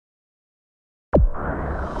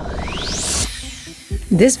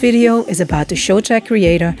This video is about the Showtec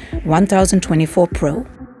Creator 1024 Pro,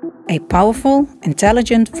 a powerful,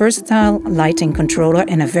 intelligent, versatile lighting controller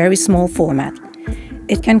in a very small format.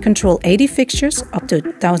 It can control 80 fixtures, up to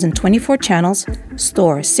 1024 channels,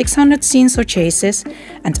 store 600 scenes or chases,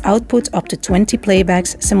 and output up to 20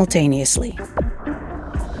 playbacks simultaneously.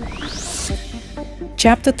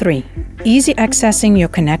 Chapter 3. Easy accessing your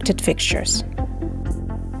connected fixtures.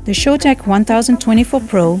 The Showtec 1024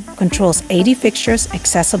 Pro controls 80 fixtures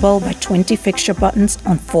accessible by 20 fixture buttons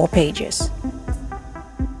on 4 pages.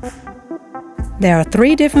 There are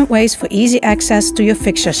 3 different ways for easy access to your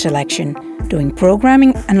fixture selection during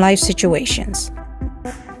programming and live situations.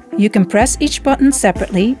 You can press each button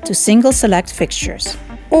separately to single select fixtures,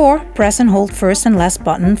 or press and hold first and last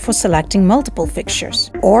button for selecting multiple fixtures,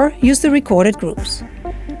 or use the recorded groups.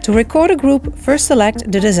 To record a group, first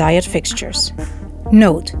select the desired fixtures.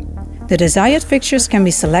 Note: the desired fixtures can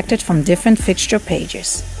be selected from different fixture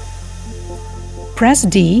pages. Press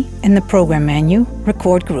D in the program menu,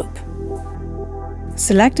 Record Group.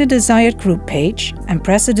 Select the desired group page and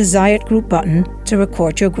press the desired group button to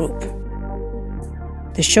record your group.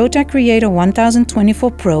 The Showtec Creator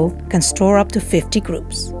 1024 Pro can store up to 50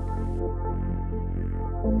 groups.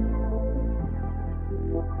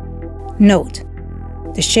 Note: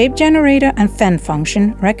 the shape generator and fan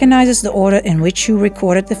function recognizes the order in which you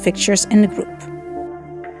recorded the fixtures in the group.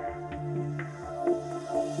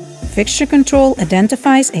 Fixture control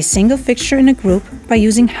identifies a single fixture in a group by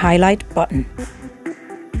using Highlite button.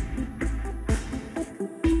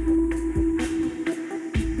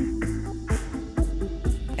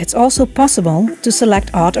 It's also possible to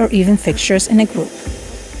select odd or even fixtures in a group.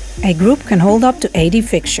 A group can hold up to 80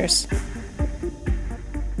 fixtures.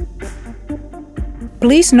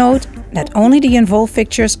 Please note that only the involved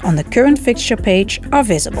fixtures on the current fixture page are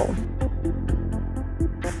visible.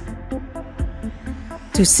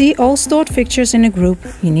 To see all stored fixtures in a group,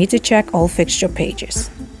 you need to check all fixture pages.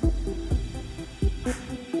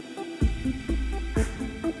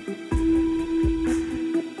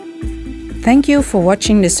 Thank you for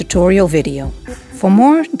watching this tutorial video. For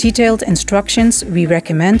more detailed instructions, we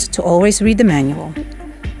recommend to always read the manual.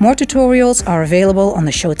 More tutorials are available on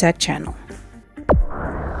the Showtec channel.